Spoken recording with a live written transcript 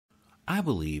I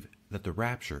believe that the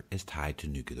rapture is tied to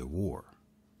nuclear war.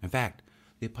 In fact,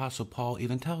 the Apostle Paul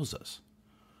even tells us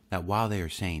that while they are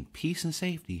saying peace and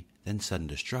safety, then sudden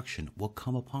destruction will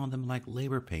come upon them like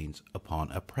labor pains upon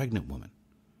a pregnant woman.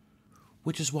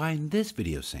 Which is why in this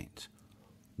video, saints,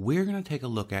 we're going to take a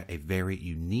look at a very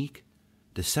unique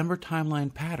December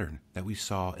timeline pattern that we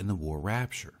saw in the war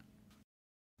rapture,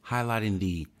 highlighting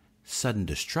the sudden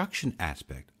destruction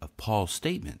aspect of Paul's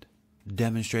statement,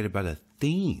 demonstrated by the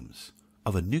themes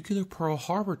of a nuclear Pearl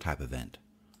Harbor type event.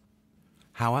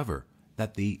 However,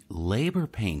 that the labor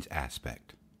pains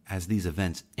aspect, as these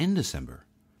events in December,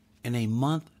 in a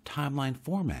month timeline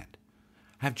format,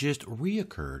 have just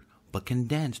reoccurred but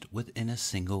condensed within a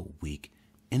single week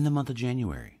in the month of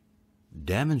January,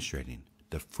 demonstrating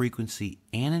the frequency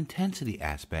and intensity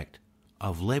aspect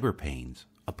of labor pains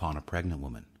upon a pregnant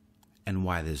woman, and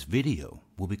why this video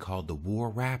will be called the War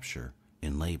Rapture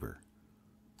in Labor.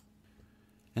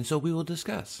 And so we will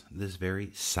discuss this very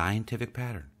scientific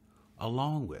pattern,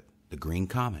 along with the Green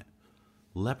Comet,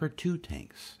 Leopard 2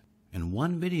 tanks, and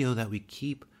one video that we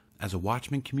keep as a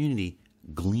Watchman community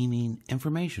gleaning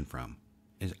information from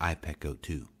is IPECO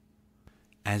 2,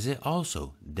 as it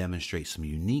also demonstrates some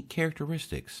unique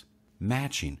characteristics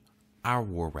matching our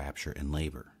war rapture in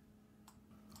labor.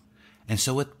 And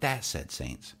so with that said,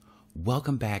 saints,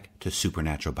 welcome back to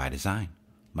Supernatural by Design.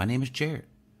 My name is Jared,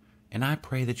 and I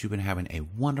pray that you've been having a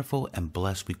wonderful and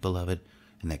blessed week, beloved,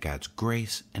 and that God's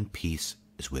grace and peace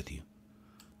is with you,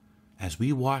 as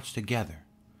we watch together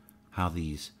how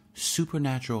these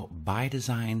supernatural by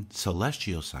design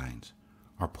celestial signs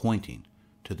are pointing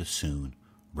to the soon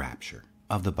rapture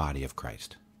of the body of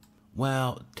Christ.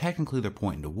 Well, technically they're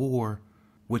pointing to war,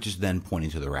 which is then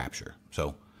pointing to the rapture.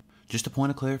 So, just a point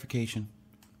of clarification,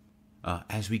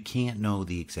 as we can't know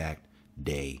the exact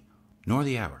day nor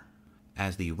the hour,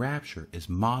 as the rapture is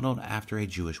modeled after a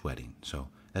Jewish wedding. So,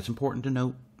 that's important to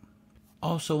note.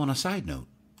 Also, on a side note,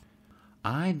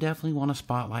 I definitely want to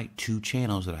spotlight two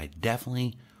channels that I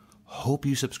definitely hope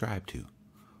you subscribe to.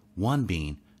 One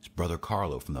being is Brother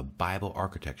Carlo from the Bible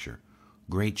Architecture.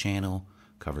 Great channel,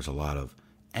 covers a lot of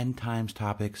end times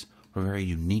topics from a very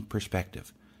unique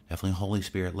perspective. Definitely Holy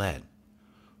Spirit led.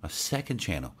 A second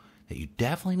channel that you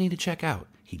definitely need to check out.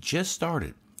 He just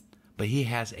started, but he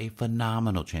has a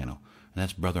phenomenal channel. And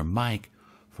that's Brother Mike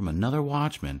from another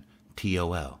Watchman,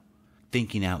 TOL,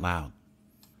 Thinking Out Loud.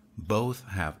 Both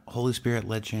have Holy Spirit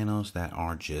led channels that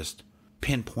are just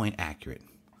pinpoint accurate.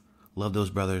 Love those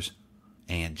brothers,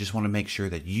 and just want to make sure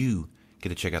that you get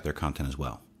to check out their content as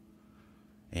well.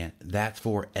 And that's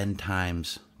for end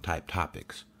times type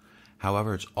topics.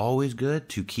 However, it's always good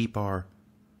to keep our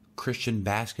Christian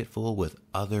basket full with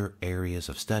other areas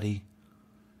of study.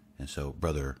 And so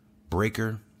Brother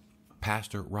Breaker,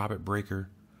 Pastor Robert Breaker,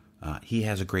 he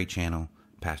has a great channel.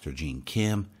 Pastor Gene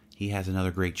Kim, he has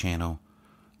another great channel.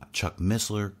 Chuck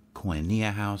Missler,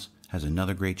 Koinonia House, has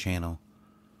another great channel.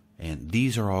 And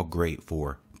these are all great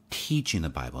for teaching the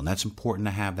Bible. And that's important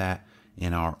to have that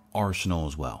in our arsenal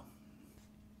as well.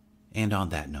 And on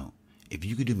that note, if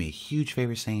you could do me a huge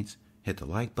favor, saints, hit the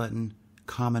like button,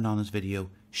 comment on this video,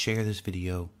 share this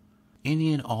video.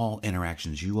 Any and all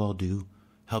interactions you all do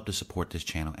help to support this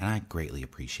channel, and I greatly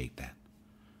appreciate that.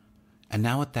 And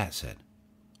now with that said,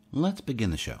 let's begin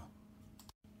the show.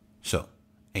 So,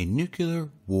 a nuclear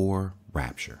war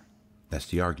rapture. That's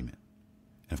the argument.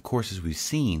 And of course, as we've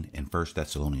seen in 1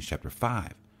 Thessalonians chapter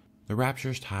 5, the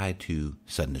rapture is tied to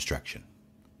sudden destruction.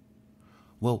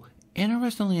 Well,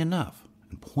 interestingly enough,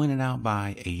 and pointed out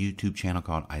by a YouTube channel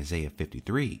called Isaiah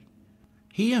 53,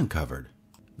 he uncovered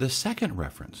the second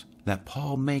reference that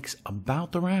Paul makes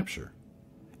about the rapture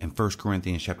in 1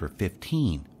 Corinthians chapter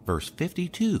 15, verse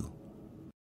 52.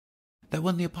 That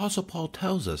when the Apostle Paul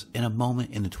tells us in a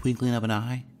moment, in the twinkling of an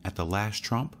eye, at the last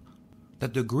trump,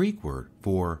 that the Greek word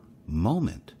for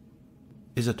moment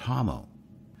is atomo.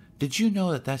 Did you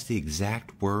know that that's the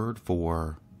exact word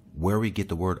for where we get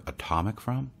the word atomic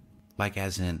from? Like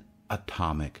as in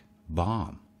atomic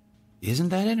bomb. Isn't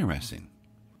that interesting?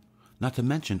 Not to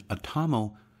mention,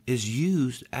 atomo is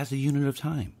used as a unit of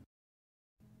time.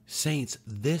 Saints,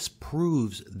 this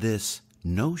proves this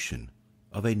notion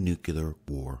of a nuclear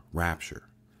war rapture,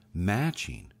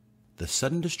 matching the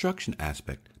sudden destruction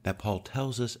aspect that Paul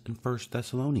tells us in 1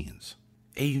 Thessalonians,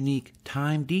 a unique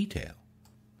time detail,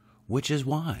 which is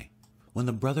why when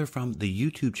the brother from the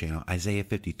YouTube channel Isaiah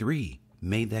 53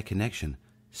 made that connection,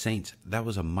 saints, that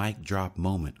was a mic drop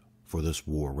moment for this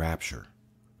war rapture,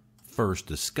 first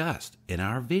discussed in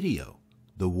our video,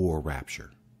 the war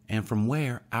rapture, and from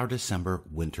where our December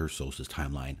winter solstice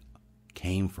timeline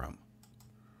came from.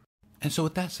 And so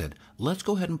with that said, let's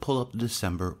go ahead and pull up the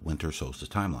December winter solstice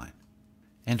timeline.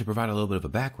 And to provide a little bit of a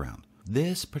background,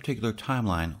 this particular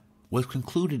timeline was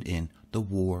concluded in the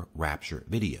War Rapture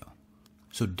video.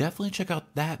 So definitely check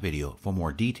out that video for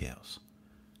more details.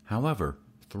 However,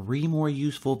 3 more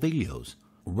useful videos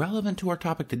relevant to our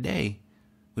topic today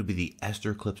would be the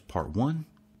Esther Eclipse Part 1,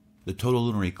 the Total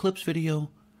Lunar Eclipse video,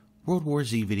 World War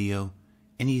Z video,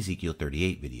 and Ezekiel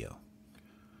 38 video.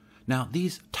 Now,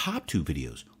 these top 2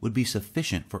 videos would be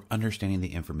sufficient for understanding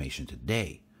the information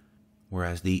today,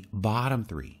 whereas the bottom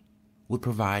 3 would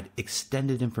provide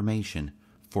extended information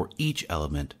for each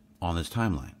element on this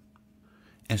timeline.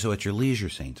 And so at your leisure,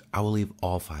 Saints, I will leave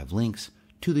all 5 links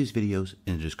to these videos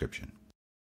in the description.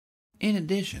 In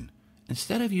addition,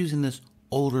 instead of using this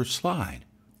older slide,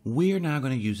 we are now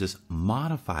going to use this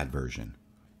modified version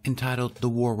entitled The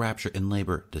War Rapture in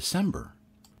Labor December,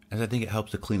 as I think it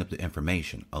helps to clean up the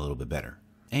information a little bit better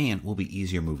and will be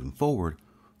easier moving forward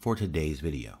for today's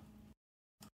video.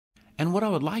 And what I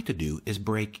would like to do is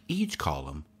break each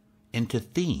column into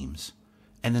themes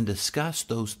and then discuss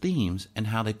those themes and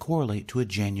how they correlate to a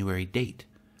January date,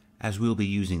 as we'll be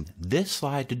using this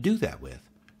slide to do that with,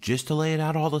 just to lay it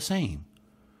out all the same,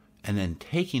 and then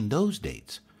taking those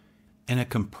dates in a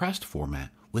compressed format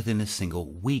within a single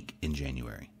week in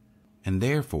January, and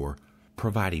therefore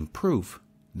providing proof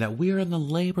that we are in the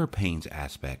labor pains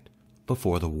aspect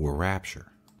before the War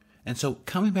Rapture. And so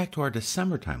coming back to our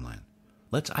December timeline,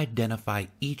 let's identify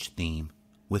each theme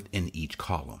within each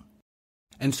column.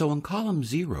 And so in column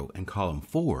 0 and column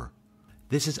 4,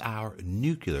 this is our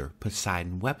nuclear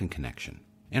Poseidon weapon connection.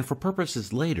 And for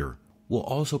purposes later, we'll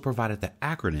also provide it the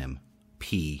acronym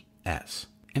PS.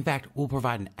 In fact, we'll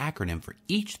provide an acronym for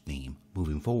each theme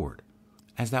moving forward,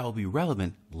 as that will be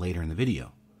relevant later in the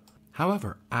video.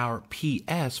 However, our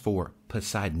PS for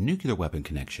Poseidon nuclear weapon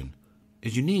connection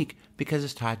is unique because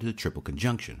it's tied to the triple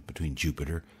conjunction between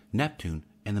Jupiter, Neptune,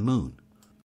 and the Moon.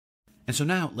 And so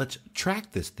now let's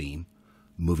track this theme,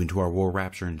 moving to our War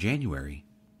Rapture in January,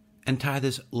 and tie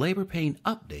this labor pain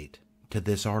update to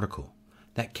this article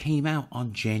that came out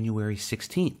on January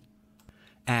 16th,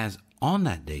 as on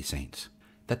that day, Saints,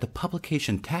 that the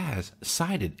publication TASS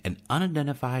cited an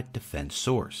unidentified defense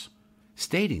source,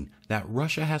 stating that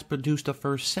Russia has produced the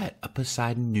first set of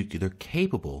Poseidon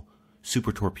nuclear-capable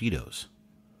super torpedoes,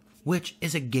 which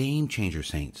is a game changer,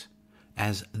 Saints,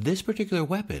 as this particular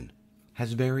weapon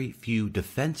has very few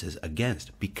defenses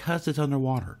against because it's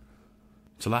underwater.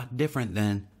 It's a lot different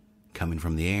than coming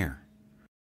from the air.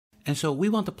 And so we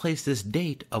want to place this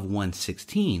date of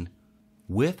 1/16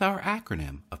 with our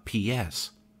acronym of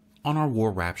PS on our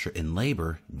War Rapture in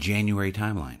Labor January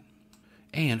timeline.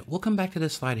 And we'll come back to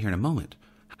this slide here in a moment.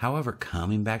 However,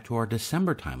 coming back to our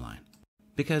December timeline,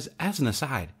 because as an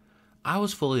aside, I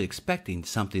was fully expecting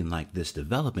something like this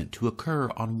development to occur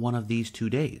on one of these 2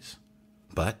 days.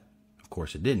 But, of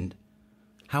course, it didn't.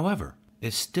 However,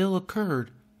 it still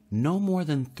occurred no more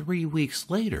than 3 weeks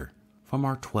later from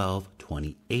our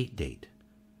 12/28 date.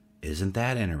 Isn't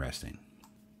that interesting?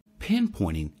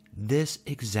 Pinpointing this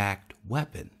exact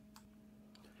weapon.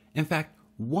 In fact,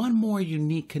 one more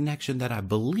unique connection that I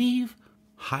believe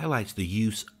highlights the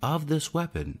use of this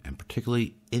weapon, and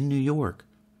particularly in New York,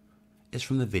 is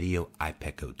from the video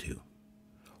IPECO 2.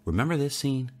 Remember this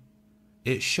scene?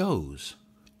 It shows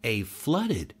a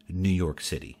flooded New York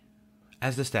City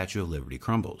as the Statue of Liberty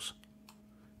crumbles.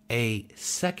 A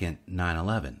second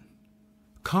 9/11.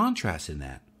 Contrasting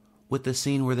that with the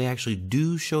scene where they actually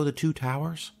do show the 2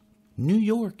 towers, New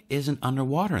York isn't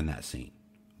underwater in that scene,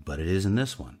 but it is in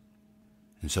this one.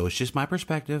 And so it's just my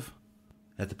perspective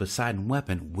that the Poseidon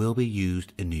weapon will be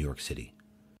used in New York City.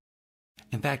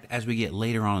 In fact, as we get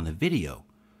later on in the video,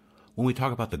 when we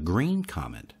talk about the green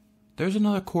comet, there's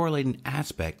another correlating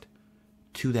aspect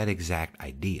to that exact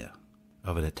idea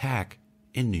of an attack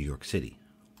in New York City.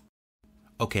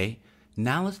 Okay,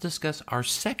 now let's discuss our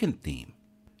second theme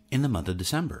in the month of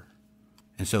December.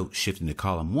 And so shifting to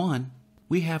column 1,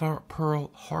 we have our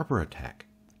Pearl Harbor attack.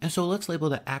 And so let's label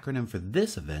the acronym for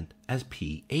this event as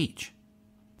PH.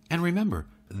 And remember,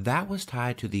 that was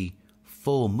tied to the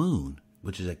full moon,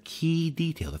 which is a key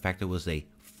detail, the fact that it was a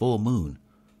full moon,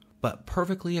 but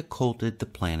perfectly occulted the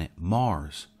planet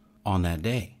Mars on that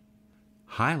day,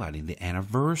 highlighting the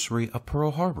anniversary of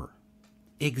Pearl Harbor,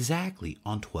 exactly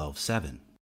on 12/7.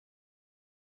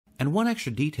 And one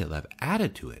extra detail I've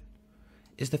added to it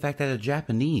is the fact that the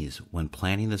Japanese, when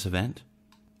planning this event,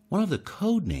 one of the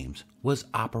code names was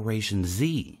Operation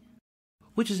Z,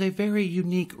 which is a very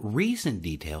unique recent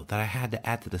detail that I had to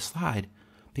add to the slide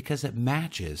because it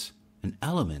matches an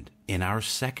element in our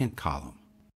second column,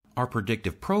 our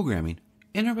predictive programming,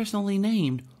 interestingly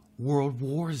named World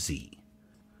War Z.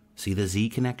 See the Z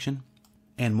connection?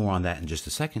 And more on that in just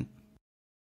a second.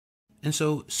 And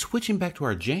so, switching back to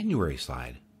our January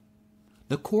slide,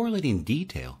 the correlating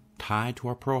detail tied to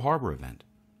our Pearl Harbor event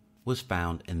was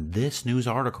found in this news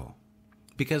article.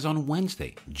 Because on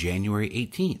Wednesday, January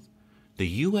 18th, the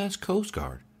U.S. Coast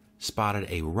Guard spotted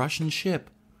a Russian ship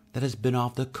that has been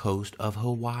off the coast of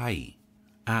Hawaii,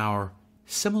 our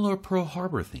similar Pearl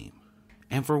Harbor theme,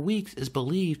 and for weeks is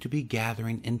believed to be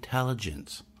gathering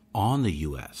intelligence on the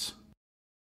U.S.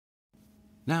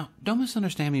 Now, don't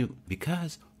misunderstand me,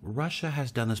 because Russia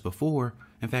has done this before,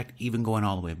 in fact, even going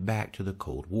all the way back to the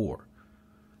Cold War.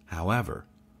 However,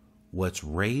 what's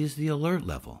raised the alert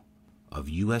level of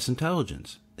U.S.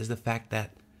 intelligence is the fact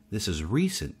that this is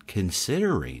recent,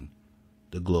 considering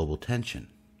the global tension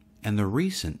and the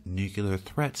recent nuclear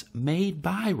threats made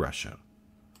by Russia.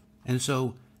 And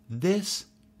so this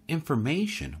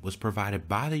information was provided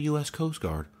by the U.S. Coast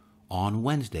Guard on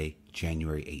Wednesday,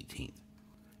 January 18th.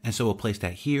 And so we'll place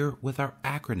that here with our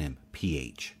acronym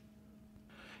PH.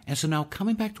 And so now,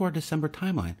 coming back to our December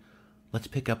timeline, let's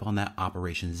pick up on that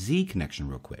Operation Z connection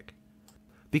real quick.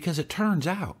 Because it turns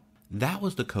out that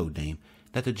was the code name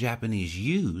that the Japanese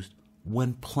used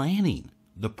when planning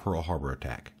the Pearl Harbor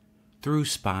attack through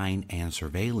spying and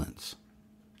surveillance,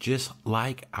 just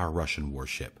like our Russian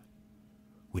warship.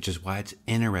 Which is why it's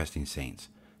interesting, Saints,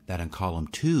 that in column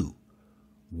 2,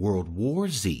 World War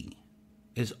Z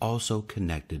is also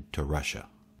connected to Russia,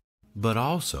 but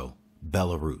also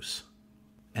Belarus,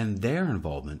 and their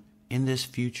involvement in this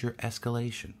future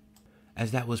escalation,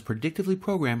 as that was predictively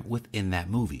programmed within that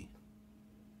movie.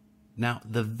 Now,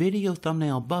 the video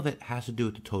thumbnail above it has to do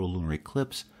with the total lunar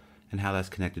eclipse and how that's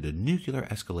connected to nuclear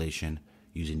escalation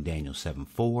using Daniel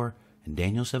 7:4 and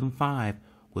Daniel 7:5,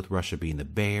 with Russia being the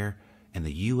bear and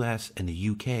the US and the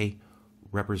UK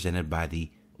represented by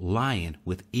the lion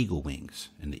with eagle wings,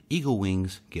 and the eagle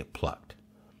wings get plucked.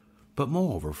 But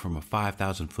moreover, from a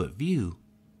 5,000-foot view,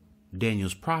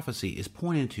 Daniel's prophecy is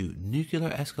pointing to nuclear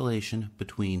escalation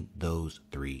between those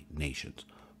three nations,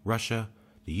 Russia,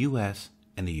 the US,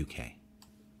 and the UK.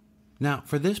 Now,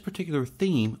 for this particular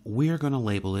theme, we're going to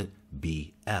label it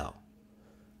BL,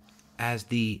 as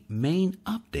the main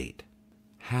update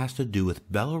has to do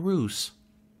with Belarus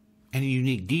and a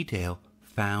unique detail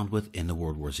found within the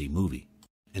World War Z movie.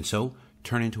 And so,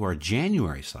 turning to our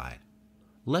January slide,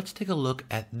 let's take a look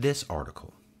at this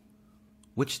article,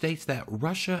 which states that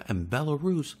Russia and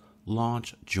Belarus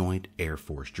launch joint Air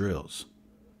Force drills.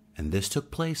 And this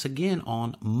took place again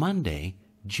on Monday,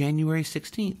 January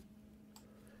 16th.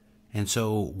 And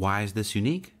so, why is this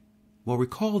unique? Well,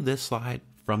 recall this slide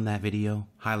from that video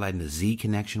highlighting the Z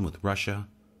connection with Russia.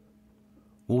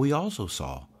 Well, we also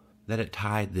saw that it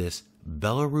tied this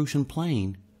Belarusian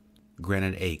plane,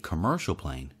 granted a commercial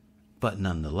plane, but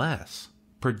nonetheless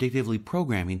predictively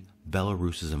programming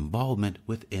Belarus's involvement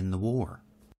within the war.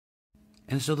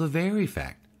 And so the very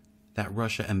fact that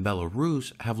Russia and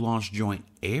Belarus have launched joint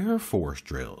Air Force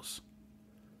drills,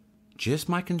 just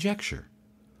my conjecture,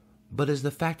 but is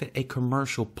the fact that a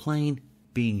commercial plane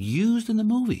being used in the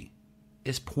movie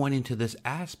is pointing to this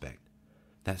aspect,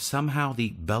 that somehow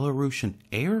the Belarusian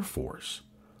Air Force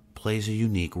plays a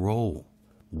unique role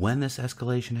when this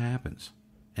escalation happens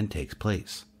and takes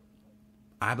place.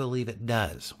 I believe it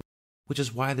does, which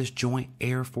is why this joint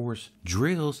Air Force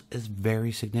drills is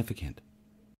very significant.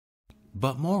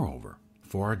 But moreover,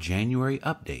 for our January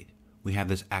update, we have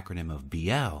this acronym of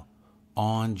BL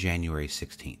on January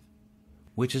 16th,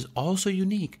 which is also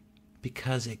unique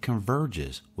because it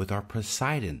converges with our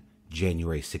Poseidon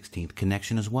January 16th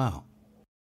connection as well.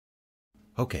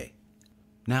 Okay,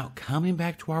 now coming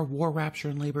back to our War, Rapture,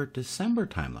 and Labor December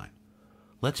timeline,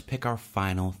 let's pick our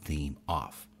final theme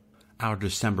off, our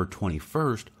December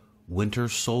 21st winter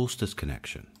solstice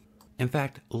connection. In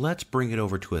fact, let's bring it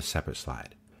over to a separate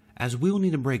slide, as we will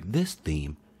need to break this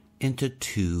theme into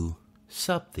two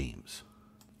sub-themes.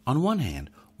 On one hand,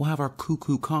 we'll have our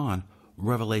Cuckoo Khan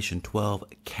Revelation 12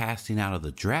 casting out of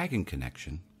the dragon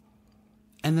connection,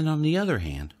 and then on the other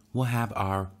hand, we'll have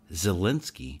our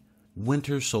Zelensky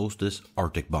winter solstice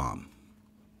Arctic bomb.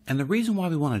 And the reason why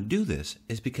we want to do this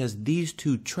is because these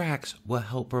two tracks will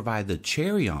help provide the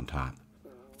cherry on top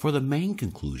for the main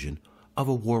conclusion of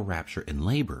a War, Rapture, and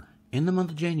Labor in the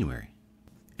month of January.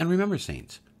 And remember,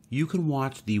 Saints, you can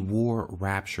watch the War,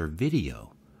 Rapture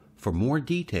video for more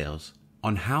details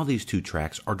on how these two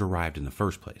tracks are derived in the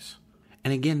first place.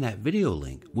 And again, that video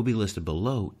link will be listed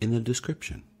below in the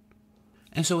description.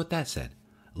 And so with that said,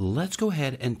 let's go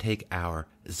ahead and take our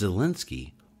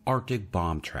Zelensky Arctic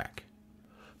bomb track.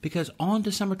 Because on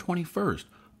December 21st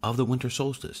of the winter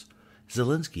solstice,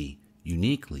 Zelensky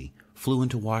uniquely flew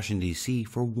into Washington, D.C.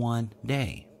 for one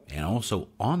day. And also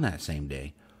on that same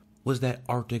day, was that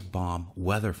Arctic bomb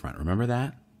weather front. Remember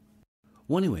that?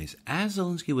 Well, anyways, as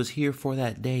Zelensky was here for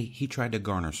that day, he tried to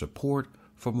garner support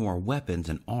for more weapons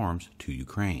and arms to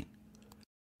Ukraine.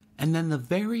 And then the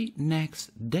very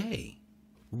next day,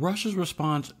 Russia's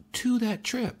response to that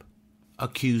trip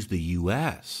accused the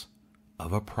U.S.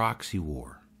 of a proxy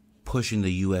war, pushing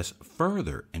the U.S.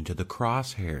 further into the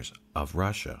crosshairs of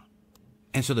Russia.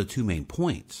 And so the two main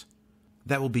points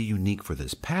that will be unique for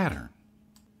this pattern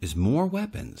is more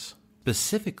weapons,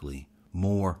 specifically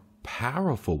more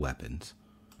powerful weapons,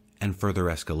 and further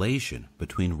escalation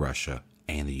between Russia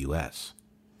and the U.S.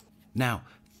 Now,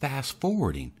 fast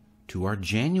forwarding to our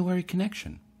January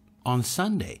connection. On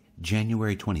Sunday,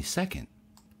 January 22nd,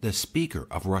 the Speaker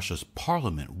of Russia's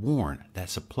parliament warned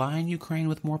that supplying Ukraine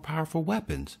with more powerful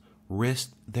weapons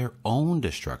risked their own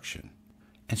destruction.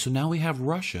 And so now we have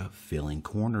Russia feeling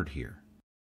cornered here.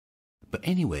 But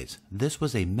anyways, this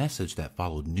was a message that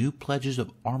followed new pledges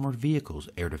of armored vehicles,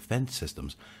 air defense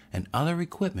systems, and other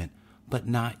equipment, but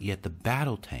not yet the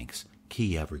battle tanks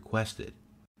Kiev requested.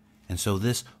 And so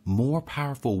this more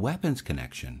powerful weapons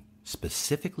connection,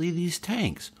 specifically these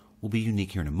tanks, will be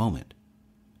unique here in a moment,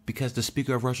 because the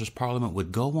Speaker of Russia's parliament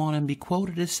would go on and be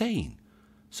quoted as saying,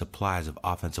 supplies of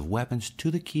offensive weapons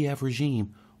to the Kiev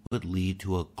regime would lead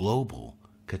to a global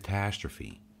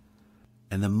catastrophe.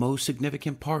 And the most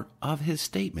significant part of his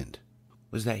statement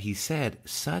was that he said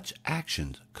such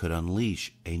actions could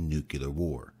unleash a nuclear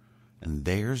war. And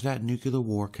there's that nuclear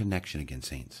war connection again,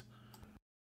 Saints.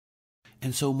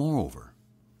 And so moreover,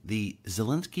 the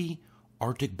Zelensky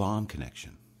Arctic bomb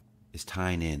connection is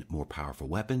tying in more powerful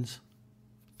weapons,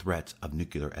 threats of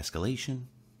nuclear escalation,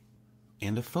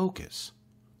 and a focus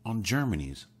on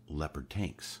Germany's Leopard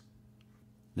tanks.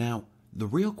 Now, the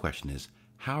real question is,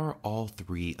 how are all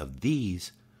three of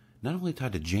these not only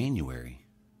tied to January,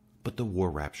 but the war,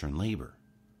 rapture, and labor?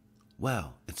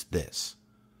 Well, it's this.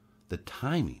 The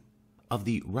timing of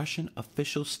the Russian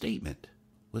official statement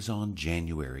was on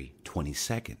January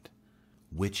 22nd,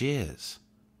 which is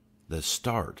the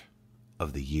start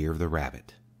of the Year of the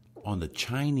Rabbit, on the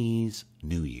Chinese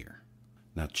New Year.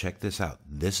 Now check this out.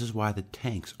 This is why the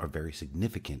tanks are very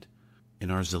significant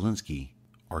in our Zelensky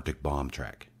Arctic bomb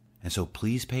track. And so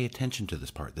please pay attention to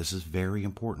this part. This is very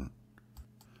important.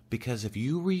 Because if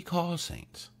you recall,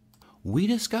 Saints, we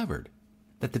discovered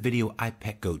that the video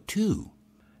IPETGO 2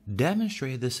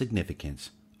 demonstrated the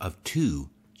significance of two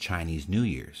Chinese New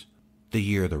Years, the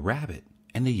Year of the Rabbit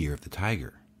and the Year of the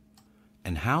Tiger,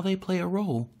 and how they play a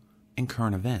role in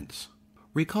current events.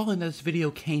 Recalling that this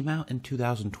video came out in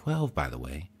 2012, by the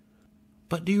way.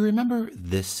 But do you remember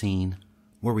this scene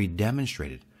where we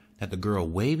demonstrated that the girl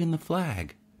waving the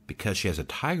flag because she has a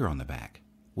tiger on the back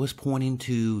was pointing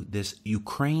to this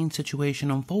Ukraine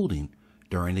situation unfolding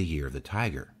during the Year of the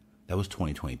Tiger? That was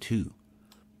 2022.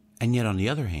 And yet on the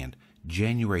other hand,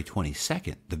 January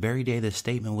 22nd, the very day this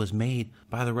statement was made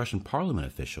by the Russian parliament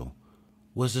official,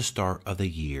 was the start of the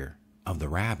Year of the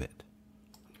Rabbit.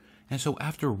 And so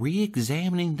after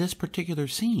re-examining this particular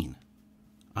scene,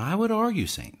 I would argue,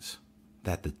 Saints,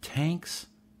 that the tanks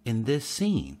in this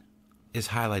scene is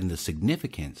highlighting the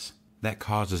significance that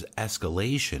causes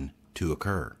escalation to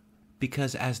occur.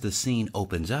 Because as the scene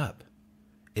opens up,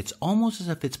 it's almost as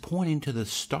if it's pointing to the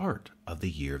start of the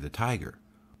Year of the Tiger,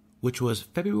 which was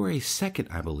February 2nd,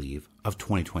 I believe, of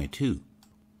 2022.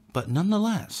 But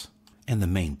nonetheless, and the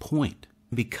main point,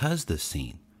 because the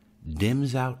scene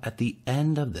dims out at the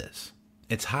end of this,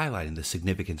 it's highlighting the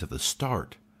significance of the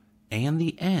start and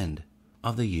the end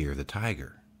of the Year of the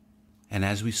Tiger. And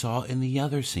as we saw in the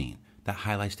other scene that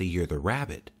highlights the Year of the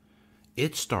Rabbit,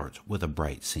 it starts with a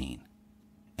bright scene,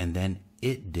 and then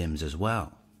it dims as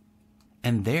well.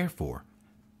 And therefore,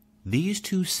 these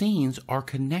two scenes are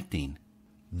connecting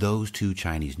those two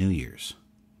Chinese New Years,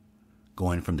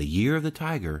 going from the Year of the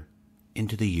Tiger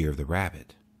into the Year of the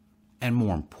Rabbit, and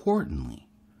more importantly,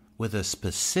 with a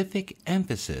specific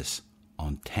emphasis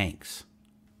on tanks.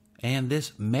 And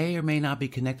this may or may not be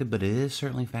connected, but it is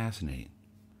certainly fascinating,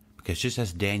 because just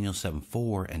as Daniel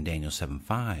 7:4 and Daniel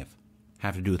 7:5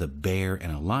 have to do with a bear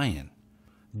and a lion,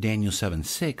 Daniel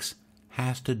 7:6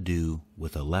 has to do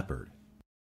with a leopard.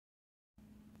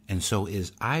 And so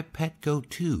is IPETGO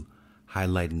 2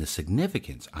 highlighting the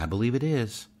significance, I believe it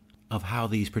is, of how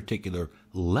these particular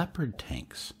leopard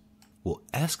tanks will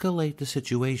escalate the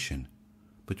situation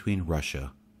between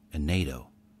Russia and NATO,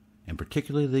 and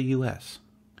particularly the U.S.,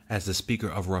 as the Speaker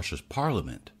of Russia's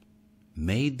parliament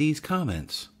made these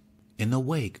comments in the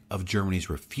wake of Germany's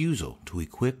refusal to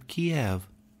equip Kiev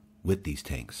with these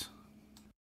tanks.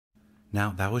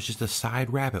 Now, that was just a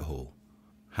side rabbit hole.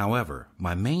 However,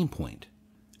 my main point,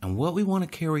 and what we want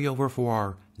to carry over for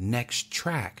our next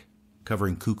track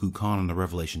covering Kukulkan and the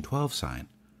Revelation 12 sign,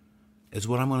 is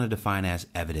what I'm going to define as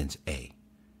evidence A.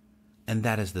 And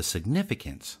that is the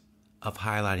significance of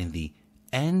highlighting the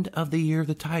end of the year of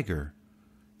the tiger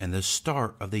and the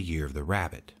start of the year of the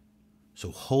rabbit.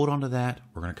 So hold on to that.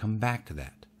 We're going to come back to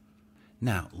that.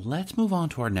 Now, let's move on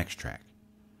to our next track,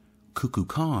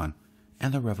 Kukulkan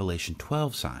and the Revelation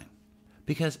 12 sign.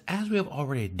 Because as we have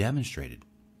already demonstrated,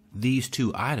 these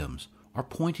two items are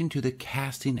pointing to the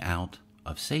casting out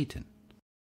of Satan.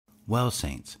 Well,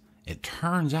 saints, it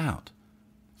turns out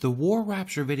the War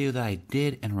Rapture video that I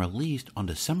did and released on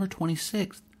December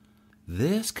 26th,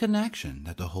 this connection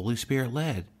that the Holy Spirit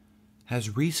led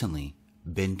has recently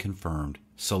been confirmed,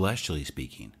 celestially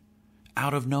speaking,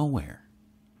 out of nowhere.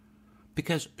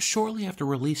 Because shortly after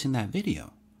releasing that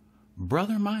video,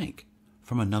 Brother Mike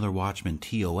from Another Watchman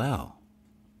TOL,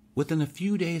 within a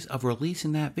few days of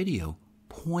releasing that video,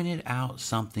 pointed out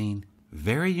something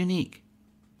very unique,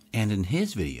 and in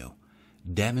his video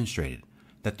demonstrated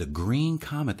that the green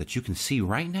comet that you can see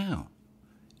right now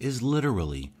is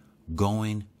literally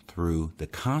going through the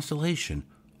constellation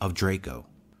of Draco,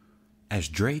 as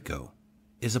Draco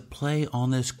is a play on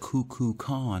this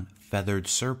Kukulkan feathered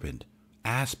serpent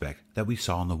aspect that we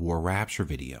saw in the War Rapture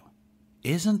video.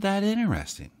 Isn't that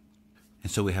interesting?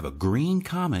 And so we have a green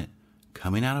comet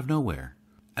coming out of nowhere.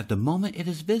 At the moment it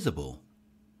is visible,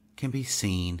 can be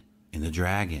seen in the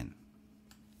dragon.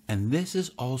 And this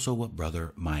is also what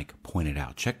Brother Mike pointed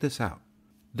out. Check this out.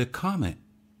 The comet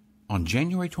on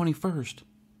January 21st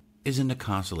is in the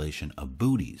constellation of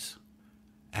Booties,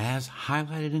 as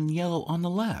highlighted in yellow on the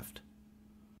left.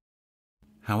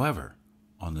 However,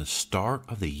 on the start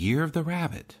of the year of the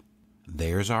rabbit,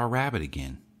 there's our rabbit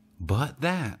again. But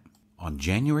that, on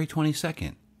January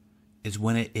 22nd, is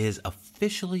when it is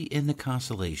officially in the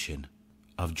constellation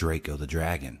of Draco the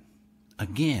dragon,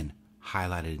 again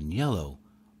highlighted in yellow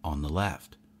on the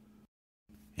left.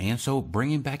 And so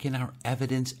bringing back in our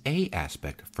evidence A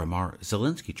aspect from our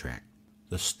Zelensky track,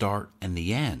 the start and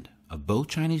the end of both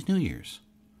Chinese New Years,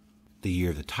 the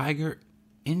year of the tiger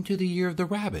into the year of the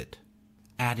rabbit,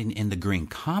 adding in the green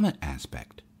comet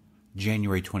aspect,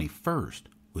 January 21st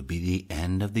would be the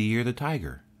end of the year of the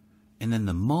tiger. And then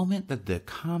the moment that the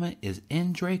comet is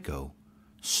in Draco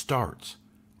starts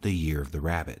the year of the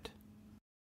rabbit.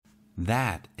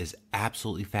 That is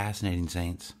absolutely fascinating,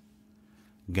 saints.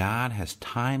 God has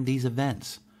timed these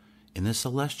events in the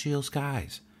celestial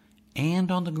skies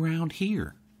and on the ground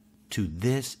here to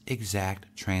this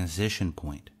exact transition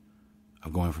point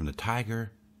of going from the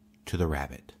tiger to the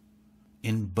rabbit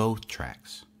in both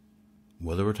tracks.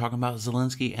 Whether we're talking about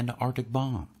Zelensky and the Arctic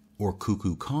bomb or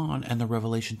Kukulkan and the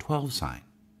Revelation 12 sign,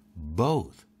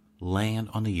 both land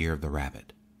on the year of the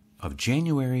rabbit of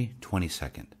January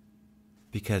 22nd.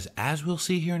 Because as we'll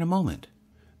see here in a moment,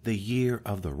 the year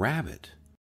of the rabbit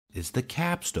is the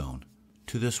capstone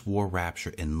to this War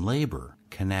Rapture in labor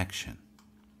connection.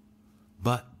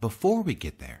 But before we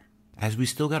get there, as we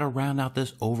still got to round out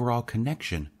this overall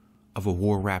connection of a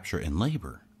War Rapture in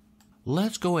labor,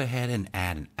 let's go ahead and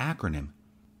add an acronym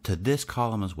to this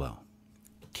column as well.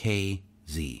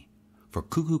 KZ for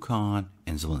Kukulkan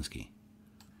and Zelensky.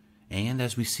 And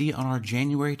as we see on our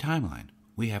January timeline,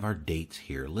 we have our dates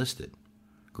here listed.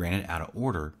 Granted, out of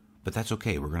order, but that's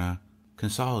okay. We're going to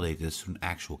consolidate this to an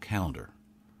actual calendar.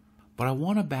 But I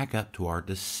want to back up to our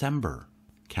December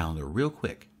calendar real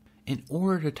quick in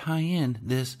order to tie in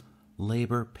this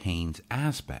labor pains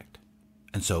aspect.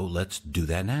 And so let's do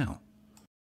that now.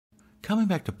 Coming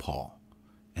back to Paul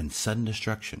and sudden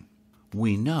destruction,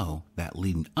 we know that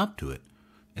leading up to it,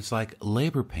 it's like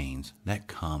labor pains that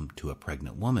come to a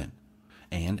pregnant woman.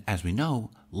 And as we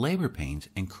know, labor pains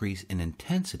increase in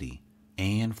intensity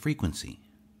and frequency.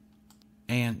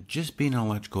 And just being an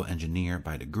electrical engineer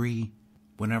by degree,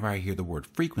 whenever I hear the word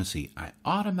frequency, I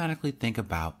automatically think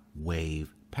about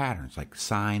wave patterns like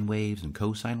sine waves and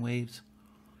cosine waves.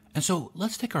 And so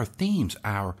let's take our themes,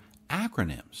 our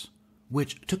acronyms,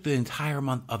 which took the entire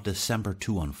month of December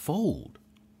to unfold,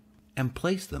 and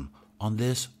place them on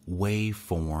this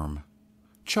waveform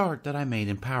chart that I made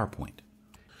in PowerPoint.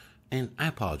 And I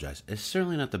apologize, it's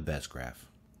certainly not the best graph,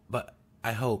 but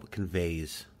I hope it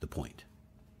conveys the point.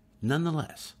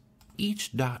 Nonetheless,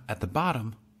 each dot at the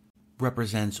bottom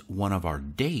represents one of our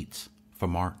dates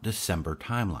from our December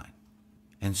timeline.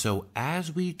 And so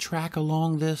as we track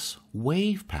along this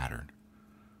wave pattern,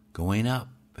 going up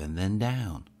and then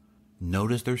down,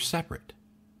 notice they're separate.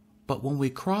 But when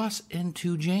we cross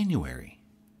into January,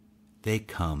 they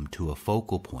come to a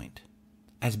focal point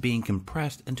as being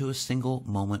compressed into a single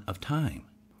moment of time,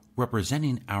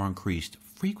 representing our increased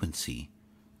frequency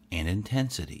and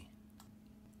intensity.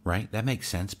 right? That makes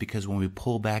sense because when we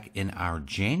pull back in our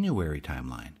January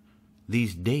timeline,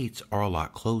 these dates are a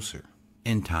lot closer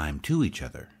in time to each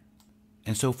other.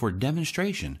 And so for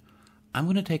demonstration, I'm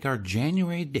going to take our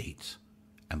January dates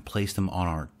and place them on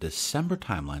our December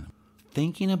timeline,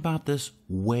 thinking about this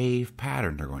wave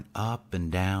pattern. They're going up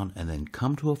and down and then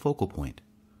come to a focal point.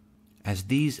 As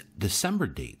these December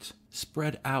dates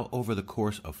spread out over the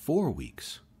course of 4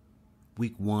 weeks,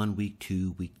 week 1, week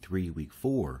 2, week 3, week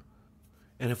 4,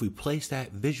 and if we place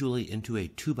that visually into a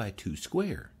 2x2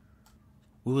 square,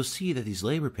 we will see that these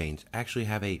labor pains actually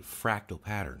have a fractal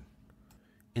pattern,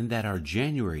 in that our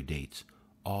January dates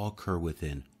all occur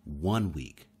within 1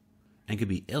 week and can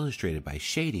be illustrated by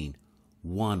shading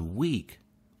 1 week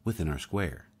within our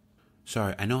square.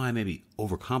 Sorry, I know I may be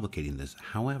overcomplicating this.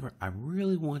 However, I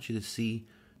really want you to see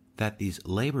that these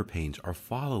labor pains are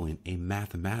following a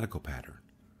mathematical pattern,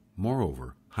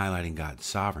 moreover, highlighting God's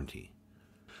sovereignty.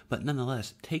 But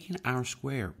nonetheless, taking our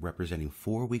square representing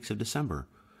 4 weeks of December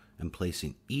and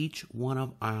placing each one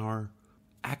of our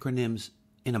acronyms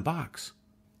in a box,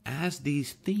 as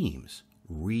these themes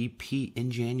repeat in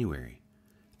January,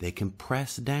 they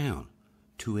compress down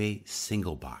to a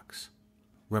single box,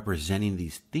 representing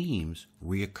these themes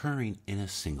reoccurring in a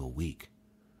single week.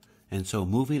 And so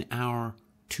moving our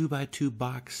 2x2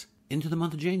 box into the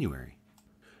month of January,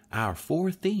 our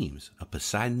 4 themes of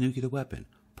Poseidon nuclear weapon,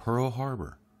 Pearl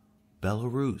Harbor,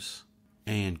 Belarus,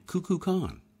 and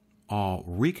Kukulkan all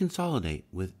reconsolidate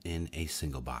within a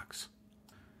single box.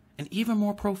 And even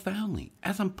more profoundly,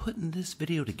 as I'm putting this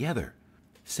video together,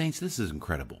 saints, this is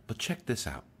incredible, but check this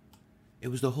out. It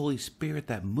was the Holy Spirit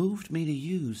that moved me to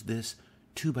use this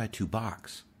 2x2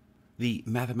 box, the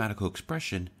mathematical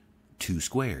expression 2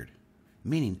 squared,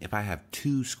 meaning if I have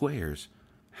 2 squares,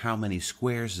 how many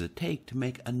squares does it take to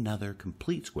make another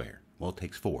complete square? Well, it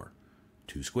takes 4,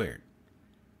 2 squared.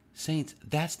 Saints,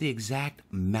 that's the exact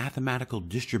mathematical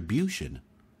distribution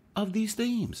of these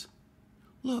themes.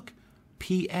 Look,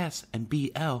 PS and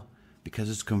BL, because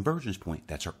it's a convergence point,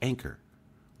 that's our anchor.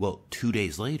 Well, 2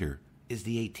 days later is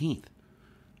the 18th,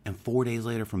 and 4 days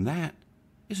later from that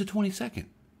is the 22nd.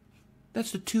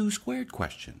 That's the 2 squared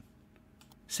question.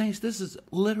 Saints, this is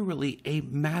literally a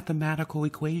mathematical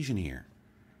equation here.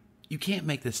 You can't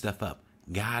make this stuff up.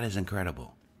 God is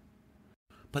incredible.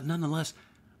 But nonetheless,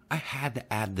 I had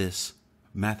to add this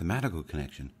mathematical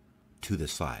connection to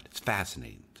this slide. It's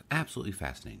fascinating. It's absolutely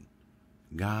fascinating.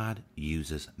 God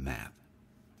uses math,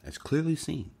 as clearly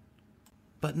seen.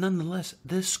 But nonetheless,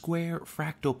 this square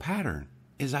fractal pattern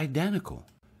is identical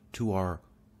to our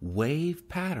wave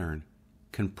pattern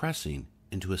compressing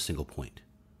into a single point,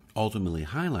 ultimately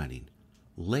highlighting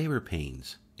labor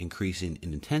pains increasing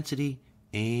in intensity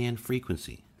and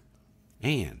frequency,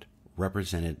 and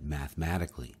represented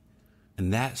mathematically.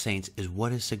 And that, saints, is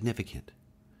what is significant,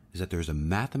 is that there's a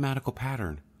mathematical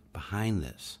pattern behind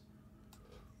this.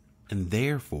 And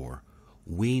therefore,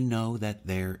 we know that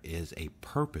there is a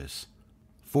purpose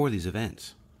for these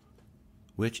events,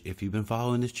 which, if you've been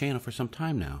following this channel for some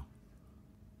time now,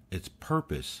 its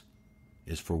purpose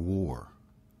is for war.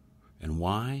 And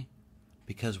why?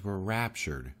 Because we're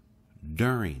raptured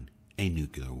during a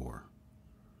nuclear war,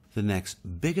 the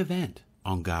next big event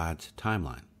on God's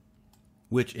timeline,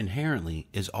 which inherently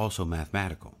is also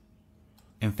mathematical.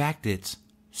 In fact, it's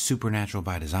supernatural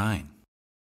by design.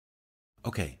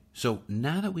 Okay, so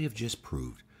now that we have just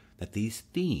proved that these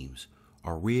themes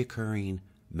are reoccurring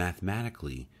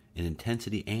mathematically in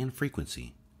intensity and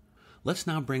frequency, let's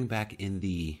now bring back in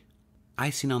the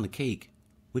icing on the cake,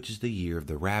 which is the year of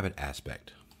the rabbit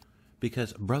aspect.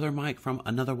 Because Brother Mike from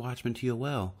Another Watchman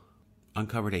TOL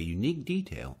uncovered a unique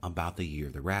detail about the year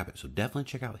of the rabbit. So definitely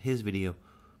check out his video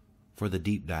for the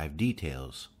deep dive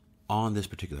details on this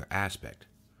particular aspect.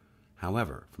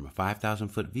 However, from a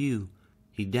 5,000-foot view,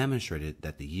 he demonstrated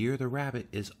that the year of the rabbit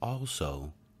is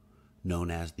also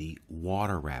known as the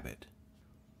water rabbit,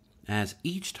 as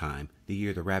each time the year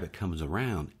of the rabbit comes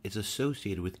around, it's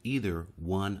associated with either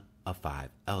one of 5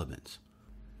 elements: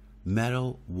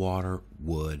 metal, water,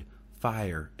 wood,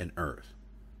 fire, and earth.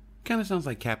 Kind of sounds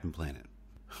like Captain Planet.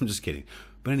 I'm just kidding.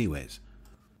 But anyways,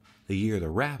 the year of the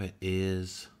rabbit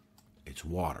it's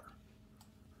water.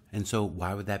 And so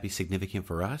why would that be significant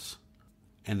for us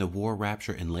and the war,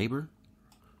 rapture, and labor?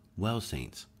 Well,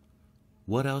 saints,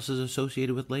 what else is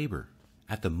associated with labor?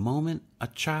 At the moment a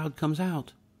child comes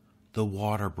out, the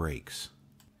water breaks.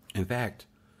 In fact,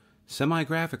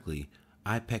 semi-graphically,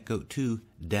 iPetGoat 2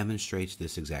 demonstrates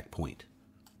this exact point.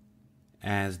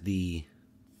 As the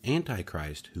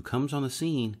Antichrist who comes on the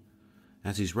scene,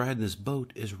 as he's riding this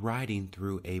boat, is riding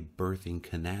through a birthing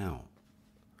canal,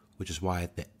 which is why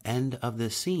at the end of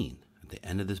this scene, at the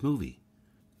end of this movie,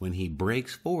 when he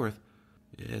breaks forth,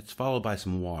 it's followed by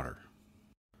some water.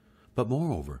 But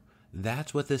moreover,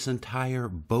 that's what this entire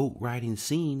boat riding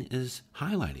scene is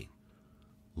highlighting.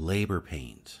 Labor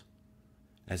pains.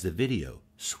 As the video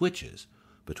switches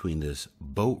between this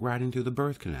boat riding through the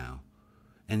birth canal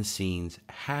and scenes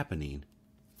happening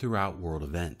throughout world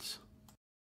events.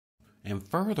 And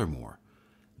furthermore,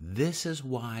 this is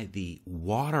why the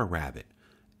water rabbit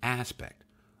aspect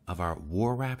of our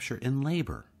war rapture in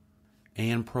labor,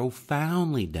 and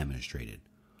profoundly demonstrated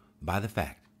by the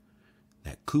fact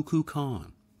that Cuckoo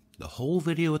Khan, the whole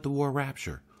video at the war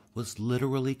rapture, was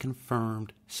literally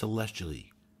confirmed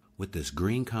celestially with this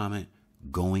green comet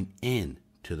going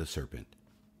into the serpent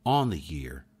on the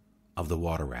year of the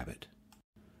water rabbit.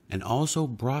 And also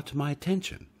brought to my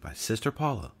attention by Sister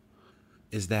Paula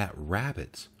is that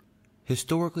rabbits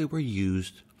historically were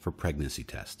used for pregnancy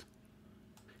tests,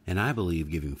 and I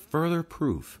believe giving further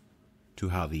proof to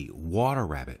how the water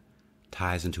rabbit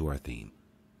ties into our theme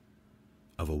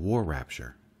of a war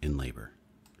rapture in labor.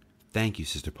 Thank you,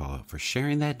 Sister Paula, for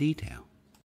sharing that detail.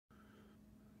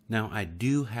 Now, I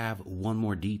do have one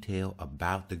more detail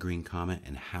about the green comet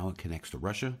and how it connects to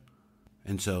Russia,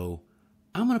 and so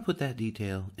I'm going to put that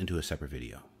detail into a separate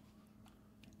video.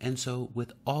 And so,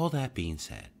 with all that being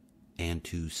said, and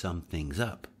to sum things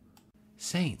up,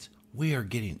 saints, we are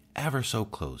getting ever so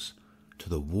close to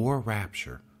the war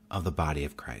rapture of the body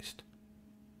of Christ.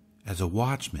 As a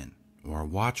watchman or a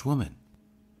watchwoman,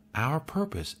 our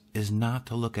purpose is not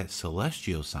to look at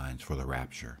celestial signs for the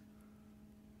rapture,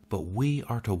 but we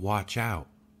are to watch out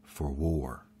for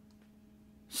war,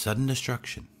 sudden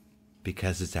destruction,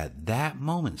 because it's at that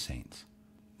moment, saints,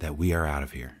 that we are out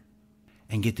of here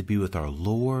and get to be with our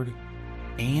Lord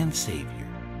and Savior,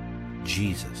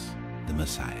 Jesus, the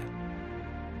Messiah,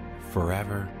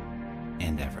 forever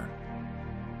and ever.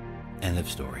 End of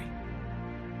story.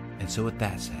 And so with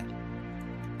that said,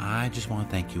 I just want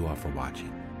to thank you all for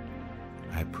watching.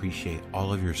 I appreciate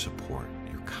all of your support,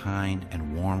 your kind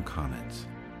and warm comments.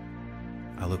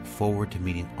 I look forward to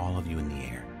meeting all of you in the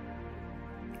air.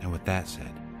 And with that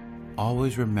said,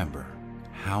 always remember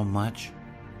how much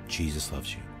Jesus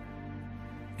loves you.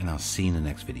 And I'll see you in the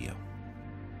next video.